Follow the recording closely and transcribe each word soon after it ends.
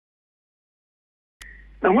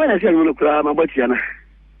na when I say no kura ma bati ana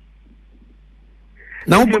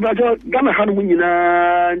na ba jo gama hanu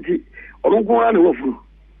nyina nti onko ana wafuru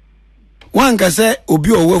wan ka se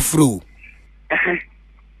obi o wafuru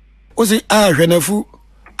o si hwenafu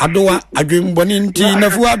Adowa adwemboni nti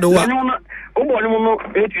nafu Adowa o bo ni mo no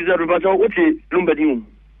 80 ba jo oti Lumba dim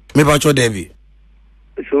me ba cho David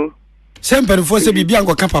so semper fo se bibia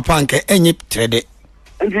nko ka papa nke enye trede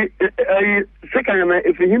nti second na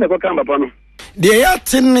if he na ko kan papa no de ya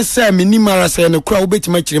tin se minimara se ne kura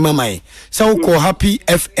obetima kire mamae se wo ko Happy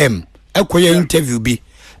FM ekoye interview bi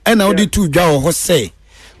ena odi tu dwa ho se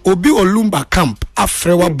obi Lumba camp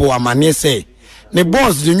afrewa bo amane se ne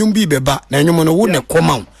boss de nyum bi beba na nyum no wo ne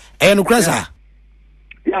koma e no kura sa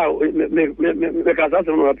ya me ka sa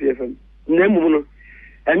so no Happy FM ne mu no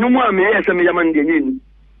enyum a me yese me yaman de nyini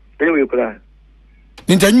ewe kura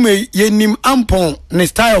nintanyum yenim Ampong ne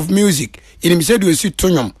style of music inim se do si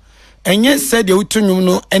tonyum enye said de utonyum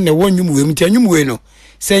no ene wonyum we mtanyum we no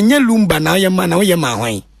se enye Lumba na yema na yema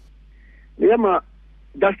hwan yema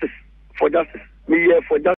justice for justice me here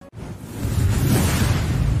for justice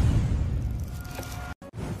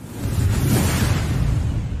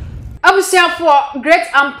Abusia for Great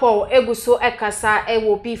Ampong eguso ekasa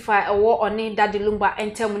ewo P5 ewo oni Daddy Lumba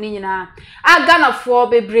entem ni nyina agana for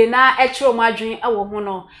bebre na echiro madwen ewo ho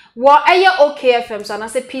no wo eye OKFM so na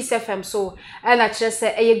se Peace FM so na kire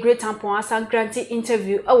se eye Great Ampong asan granting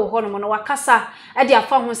interview ewo ho no wakasa e de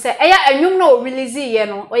afa ho se eye anwum no release ye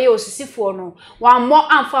no eye osisifo no wa mo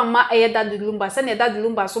amfa ma eye Daddy Lumba se ne Daddy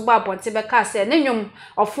Lumba so ba bonte be ka se ne nwum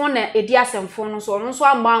ofo na edi asemfo no so no so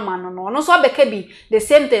ama no so beka bi the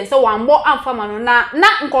same thing so ambo amfama no na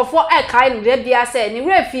nkofo kai no de bia se ni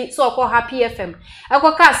refi so ko Happy FM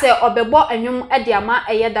ekoka se obebo anwum de ama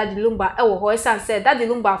eye Daddy Lumba ewo ho esan se Daddy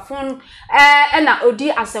Lumba phone na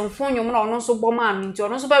odi asemfo nwum no so boma no nti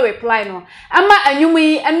ono so be reply no ama anwum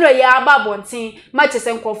yi enre ya aba bonten ma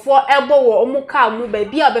chese nkofo ebo wo omuka mu ba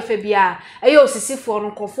bia befa bia eye osisifo no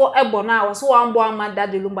nkofo ebo na wo so wambo ama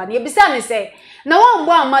Daddy Lumba na ebisa ne se na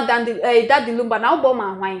wambo ama Daddy Lumba na obo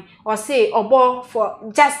ma hwan o se obo for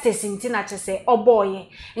justice nti na chese obo ye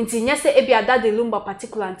nti nyese ebia Daddy Lumba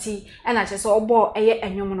particular nti na chese obo eye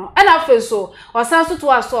enwom no na afa so o san so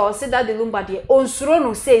to aso o se Daddy Lumba de onsuro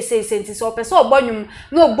no say nti so opese obo nwom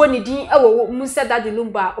na obo ni din ewo mu se Daddy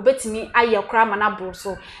Lumba obetimi aye kra ma na bro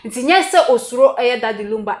so nti nyese osuro eye Daddy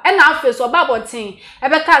Lumba na afa so oba bonten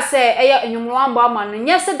ebeka se eye enwom no ambo ama no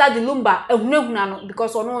nyese Daddy Lumba ehunahuna no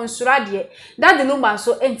because ono onsuro ade Daddy Lumba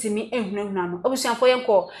so entimi ehunahuna no obusuafo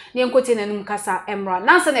yenko ne enkote nanum kasa emra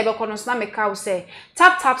nansa na ebeko no na meka wo se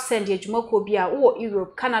tap send ejumako bia wo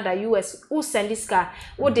Europe Canada US wo send iska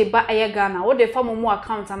wo de ba eye Ghana wo de famo mu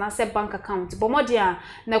account na se bank account bomodia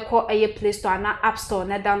na ko eye Play Store na App Store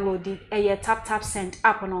na download eye tap send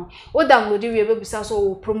app no wo download we be bisa so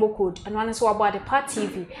wo promo code and one so about the part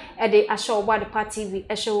TV e de asho about the part TV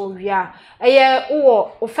e show wia eye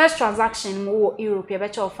wo first transaction wo Europe e be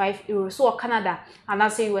cho €5 so Canada and I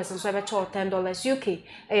say US so e be cho $10 UK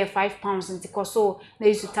eye £5 ntiko so na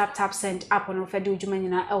use tap send app no fedu djuma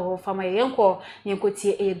nyina e ho fama yenko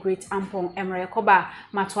tie e Great Ampong emre koba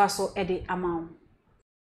matwaso e de amount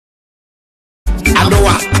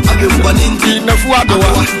Adowa adwemboni nti nafu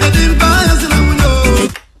Adowa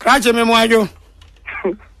krache me moajo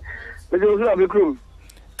mejo so abekrum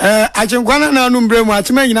achenkwana na anu mbremu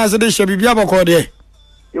atime nyina se de hye bibia bokọ de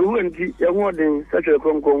yehu nti yehu den sache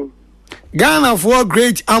kronkron Ghana for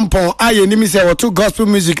Great Ampong aye nimi se woto gospel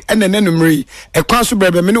music ene nanumri ekwa so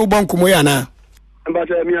brebe me ne ubon komo ya na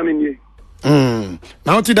mbata mi amini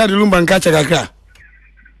na oti Daddy Lumba nka che kakra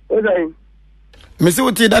ozai me se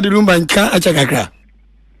oti Daddy Lumba nka ache kakra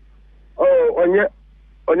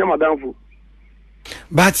onye madamfu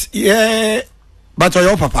but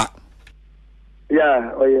your papa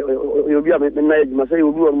yeah obi am na ejuma say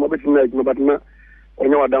obi won mo beti na ejuma but na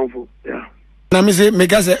onye madamfu yeah na me say me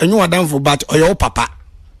ga say onye madamfu but your papa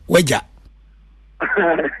weja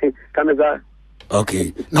kaneza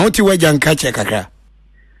okay na oti weja nka che kakra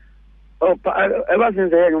ever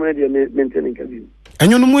since I am ready to maintain cabin.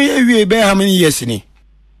 And you know, we be how many years in it?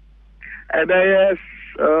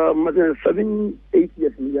 7, 8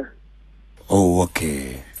 years. Yeah. Oh,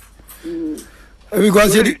 okay.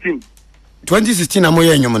 Because 2016, I'm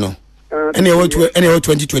here, you know. Anyway,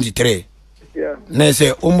 2023. Yeah. Na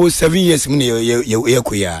say almost 7 years, you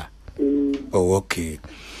oh, okay.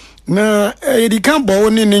 Na the camp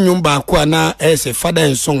born in nyumba kwa na as a father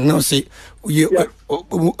and son now say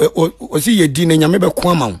o si ye di na nyame be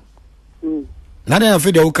kwa ma na da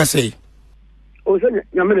afi de wo ka say o se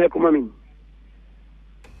nyame na ekoma mi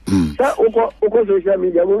sa o ko social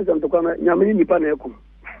media wo sam to kwa nyame ni nipa na ekom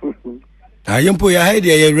Ayempo ya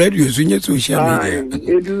hide ya radio sunye social media.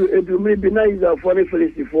 Edu maybe na is a for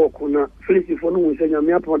Felicity for kuna Felicity for no senya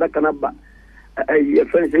me apon da kanaba.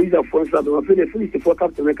 Friends is a for so do Felicity for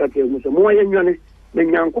captain make at you so mo yenwane me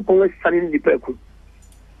nyankopon sane ndi peku.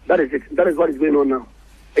 That is it. That is what is going on now.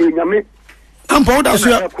 Nyame Ampong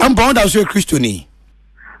da so Christiani.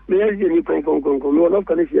 Me yes ni kon me one of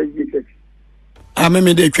can see Jesus.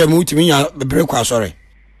 Me de twa me utimi ya bebre kwa sorry.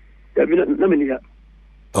 Ya bi na me ni ya.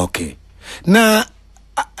 Okay. Na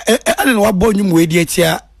ane wa bo nyum we die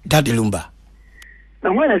tia Daddy Lumba. Na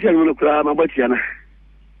ho na se no kura ma botia na.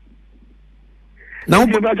 Na wo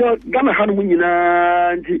ba jo gama hanu mu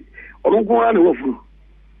nyina nti onko ana wafuru.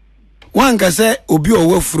 Wanga se obi o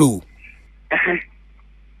wafuru.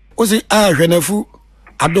 Osi hwenafu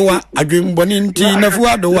Adowa adwemboni nti nafu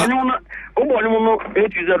Adowa. Obo ni mo no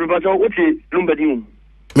etuze ba jo oti Lumba dim.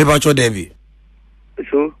 Me ba cho David.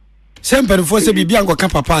 So Sempen for se bibia nko kan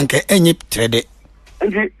papa nke enye trede.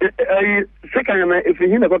 Nti second na if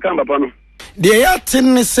hin ko kan papa no. De ya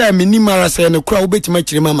tin se minimara se ne kura obetima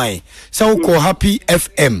kire mamae. Se wo ko Happy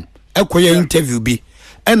FM ekoye interview bi.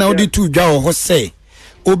 E na odi tu dwa ho se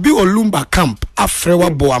obi Lumba camp afrewa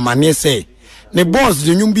bo amane se ne boss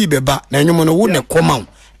de nyum bi beba na nyum no wo ne koma.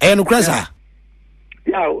 E no kura sa.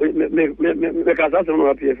 Ya me kaza se no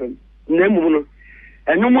Happy FM. Ne mu no.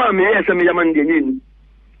 Enyum a me yese me yaman de nyini.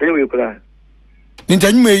 Ewe kura.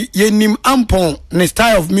 Nintanyume yenim Ampong ne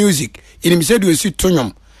style of music inim said we sit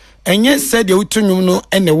tonyom enye said ye utonyom no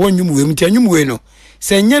ene wonyum we mtanyum we no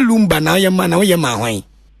se enye Lumba na ye ma hwan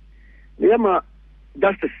ye ma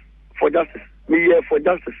justice for justice me here for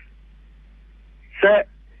justice se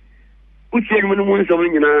utie mu no mu nso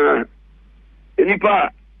nyina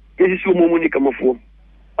enipa yesi su mu ni kamafo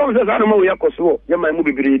o se sa no ma we yakoso ye ma mu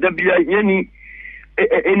bibiri da bia yeni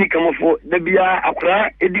eni kamafo da bia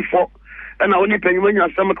akura edifo na oni panyuma nya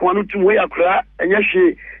asam ka wanu tum we akura enya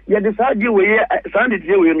hwe ye de saade we saade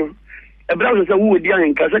tie we no e bra so se wo di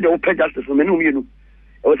an ka se de wo pay justice me no mienu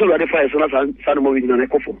e wo so lo de fa so na saade mo we nyina na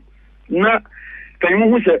ekofo na panyuma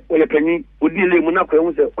hu se o ye panyi odi le mu na kwa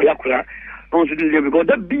hu se o ya akura on so di le because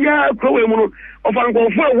da bia kwa we mu no of an go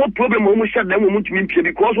for what problem mo mu sha da mo mutumi mpie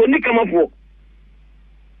because oni kamafo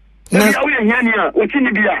na awu ye hiani a o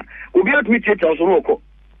tini bia obi atumi tietia so no ko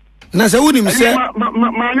na se woni mi se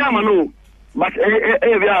ma nya ma no but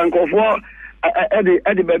we are for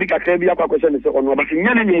the baby kakra bi akwa kwese ne se ono but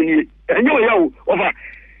nyane ni ni enye we yawo over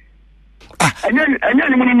enye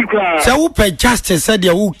ni mu ni kura se wo pe justice said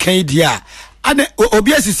ya wo kan dia ade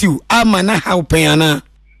obi asisiu ama na how pen ana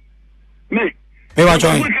me wa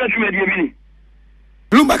join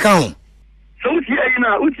Lumba kan so uti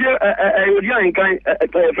ayina uti odi an kan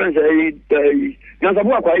friends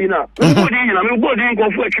Nasabu akwa ina. Mbodi ina, me mbodi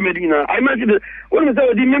nko fu atwemedi ina. I mean the what me say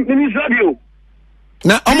odi me radio.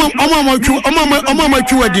 Na omo ma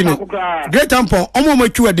twadi no. Great Ampong omo ma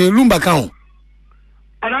twadi Lumba kan.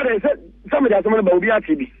 Ana de say some dey asema ba obi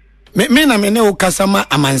ati bi. Me na me ne o kasama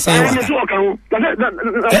amansan wa. Me so kan.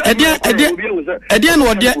 Ede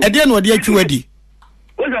no ode atwadi.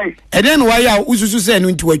 Ozai. Ede no wa ya ususu say no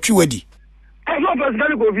nti watwadi. Aso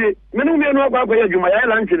first go vie. Me no me no akwa ya djuma ya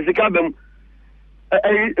lunch sika bam.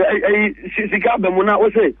 Sika bemuna o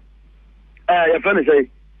say your friend say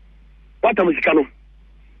what am sika no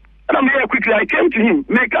and me quickly I came to him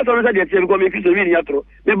me cast on said dey go me fit so really atro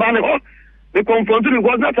me ba ne ho me confront me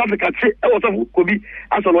because South Africa say e was of kobi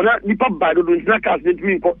aso no na nipa ba do ntina cast let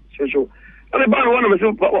me ko so me ba no me say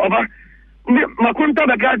oba me makunta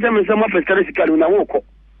da ka me say ma first sika no na wo ko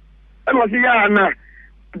and was ya na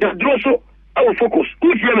the draw so I will focus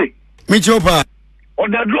who hear me chopa or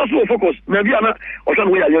the draw so focus maybe ana o so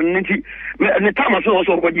we are unity me time so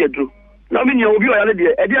go dey draw na me ni obi o yale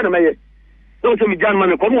dey e dey na me no so me jan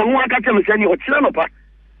man ko no aka tell me say ni o tira no pa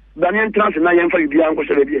Daniel trans na yen fa bi an ko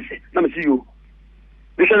se be ese na me see you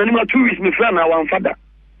me say na 2 weeks me friend na one father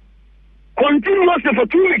continuously for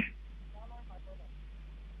 2 weeks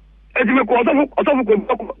e di me ko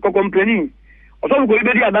so complaining o so ko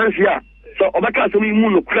be dia dance ya so obaka so mi mu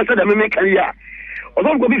no kura se da me career o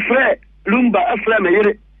so ko bi frère Lumba afra me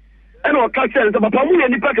yere ena o ka tell papa mu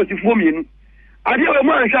ni pa kasifuo mienu ade we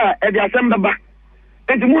mu anhwa e de asem baba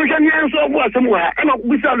enti mu hwa ni enso obu asem wa ena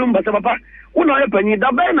bisa Lumba se papa una ye panyi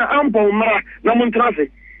da ba na Ampong mara na mu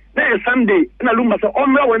ntrafe na Sunday na Lumba se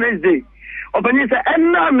omra Wednesday o panyi se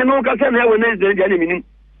ena me no ka se na Wednesday dia ni minim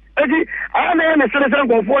enti ana na se se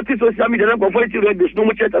ko 40 social media na ko 40 radio no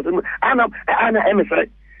mu chat asem ana emesre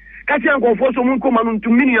ka se ko 40 so mu ko manu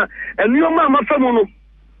ntuminia enu ma ma famu no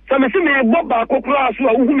me see me boba kokura so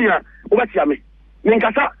a wuhumia obatia me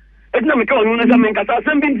nkasa etina me ka onu na me nkasa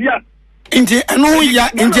sem bintia nti eno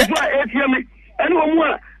ya nje eno mu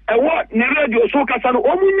a what the radio so Casano,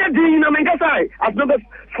 Omunia Dina Menkasai, I've never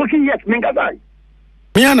spoken yet, Menkasai.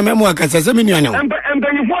 Me and a memoir Casaminiano. And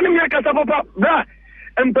then you phone me a Casapapa, bra,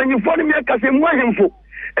 and then you phone me a Casamuanfo.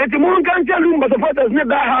 And the moon can't tell you, but the supporters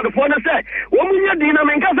never had a phone. I say, Omunia Dina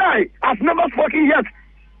Menkasai, I've never spoken yet,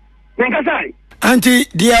 Menkasai. Auntie,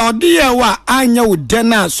 dear dear, wa anya wo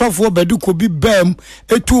dena sofo bedu ko bi bam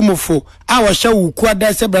etumofo a wo hye wo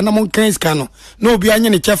kwada se bra na mon kan ska no na obi anya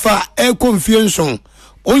ne chefa e konfienson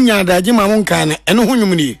onya daje ma mon kan ene ho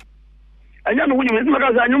nwum ni anya no nwum ni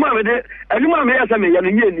maka za anyuma me de anyuma me ya sa me ya no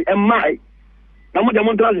nyeni emai na mo de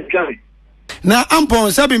mon transit twan na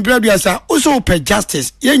Ampong sabi mpradua uso pe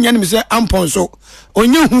justice ye nya ni se Ampong so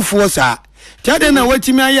onye hufuo sa tade na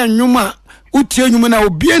watimi aya nwuma utie nyum na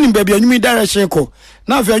obi ani baabi anyum direction ko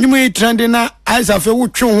na afi anyum trend na aisa fe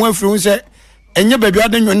wotwe ho afiri hu se enye baabi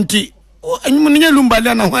adanyo nti anyum ne Lumba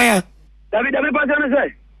na hwan ya David pa tane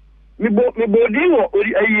say mi bodi wo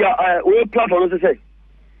o platform no say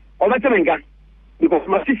o ba temenga because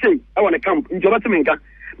ma si say I want to camp njo ba temenga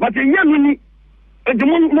but enya no ni e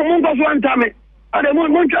mon go so antame ade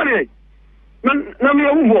mon tware na mi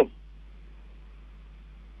ewufo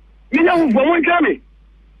mi na ewufo mon tware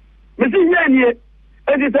Mesi nyanie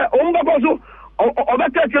edi se omba boso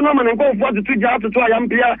obeta cheno man nko fo to ja to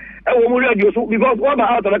ayampia e wo mu radio so because what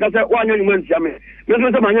about that say wa nyu mu ntia me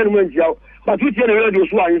me so ma nyu mu ntia but tu tie na radio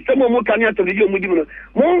so an se mo kan ya television mu di mu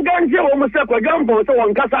mo nganje wo mu se kwa jambo so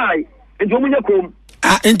won kasa ai enti mu nya kom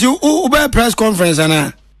enti u be press conference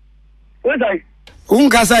ana what I un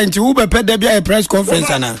kasa enti u be pede bia press conference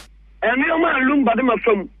ana emi o ma Lumba de ma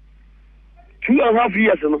fam 2.5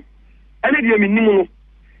 years no ene de mi nimu no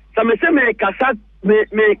ça me fait me kasa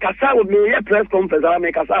ou me press conference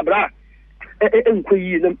me kasa bra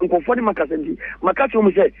nkoyi nkofo de makasa ndi makasa o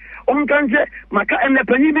mo se on kanje maka ene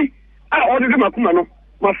pani bi a o de makuma no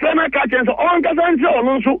ma fe na ka chen so on kasa nche o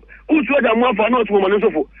no so utu da mo afa no to mo no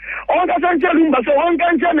so fo on kasa nche Lumba so on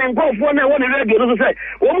kanje na nkofo na won radio no so say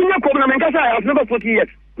o mu nyakom na me kasa I have never 40 years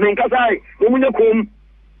me kasa o mu nyakom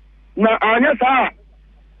na anya sa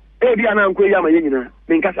e bia na nkoyi ama yenyina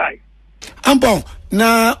me kasa Ampong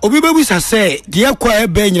na obi bebusa se de kwa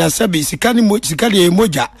ebe nyina sabe sika de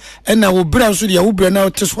emoja na wo bra so de wo bra na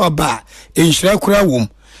wote so aba enhira kura wom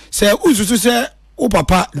se ususu se wo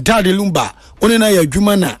papa Daddy Lumba one na ya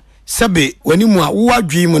adwuma na sabe wani mu a wo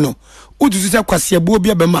adwi mu no ususu se kwase abo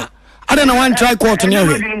bi abema ada na one try court ne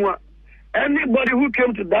ahwe anybody who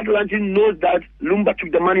came to that lunch knows that Lumba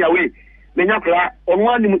took the money away menya kura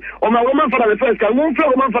onwani o ma woman for the first can one for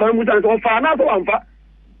woman for mu san so fa na so amfa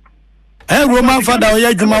Roman father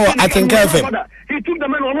oya juma wo Atenka FM. He took the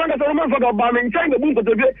man on one that Roman father ba me nchai be bunko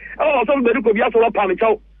to be so be ko bia so pa me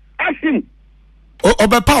chaw. Ask him.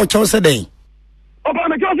 Obepa o chaw se den. Opa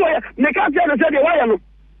me chaw so ya me ka tia na se de wa ya no.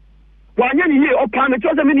 Wa nya ni ye opa me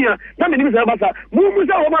chaw se me nia na me ni se ba sa. Mu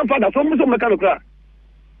sa Roman father so mu so me ka no kra.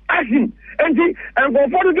 Ask him. Enti en go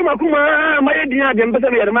for do makuma ma ye dia de mbese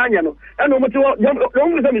me yere ma anya no. En o mo ti wo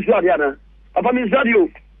mu se mi su ade ana. Apa mi radio.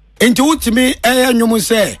 Enti wutimi nyum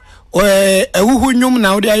se ewuhu nyum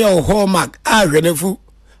na odi ayo hallmark a hwenefu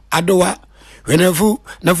adowa hwenefu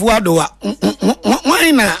nafu adowa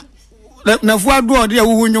why na fu adowa odi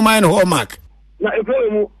ewuhu nyum na hallmark na ekwe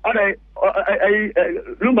mu ada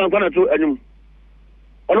Lumba nkwana to anyum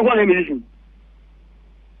ono kwa na musician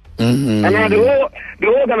and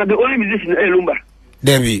the only musician Lumba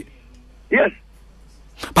Debbie yes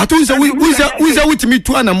but we say wutimi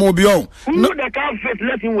tu ana mo bi on no the can fit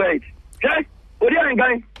let him wait okay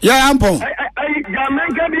yeah, Ampong.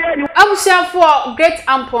 For great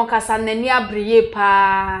Ampong Kasanania Brie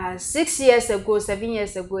pa 6 years ago, 7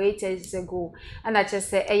 years ago, 8 years ago, and I just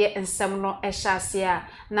say and some no eshasia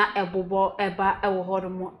na ebobo eba ewo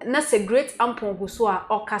hodomo. Na se great Ampong gusua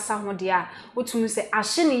or Kasa Hodia, which means say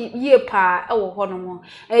ashini ye pa ewo hodomo.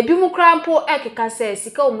 A bimukrampo ekeka say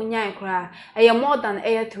sika omunya nkra eye more than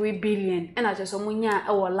 3 billion, and I just omunya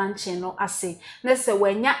ewo luncheon no ase. Na se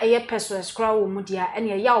wenya eye pesos kra mudia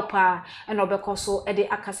ene yaw pa ene obekoso ede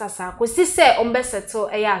akasasa kosi se ombe settle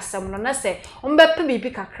eya asem no na se ombe pe bibi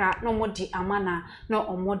kakra no modi amana no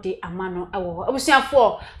omodi amano ewo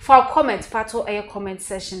abusuafo for comment fato eye comment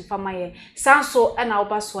section famaye sanso ena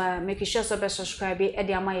obaswa make sure so be subscribe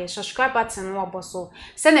ede amaye subscribe button no oboso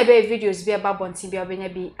se na be videos bi eba bonti bi obenya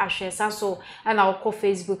bi ahwe sanso ena okọ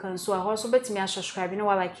Facebook and so ho so betimi subscribe no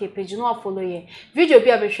like page no follow ye video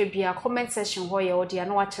bi abehwe bia comment section ho ye ode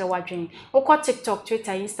na wa kire wadwen TikTok,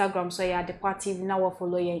 Twitter, Instagram, so ya Adepa TV na wa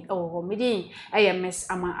follow ye oh midi AMS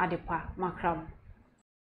ama Adepa makram.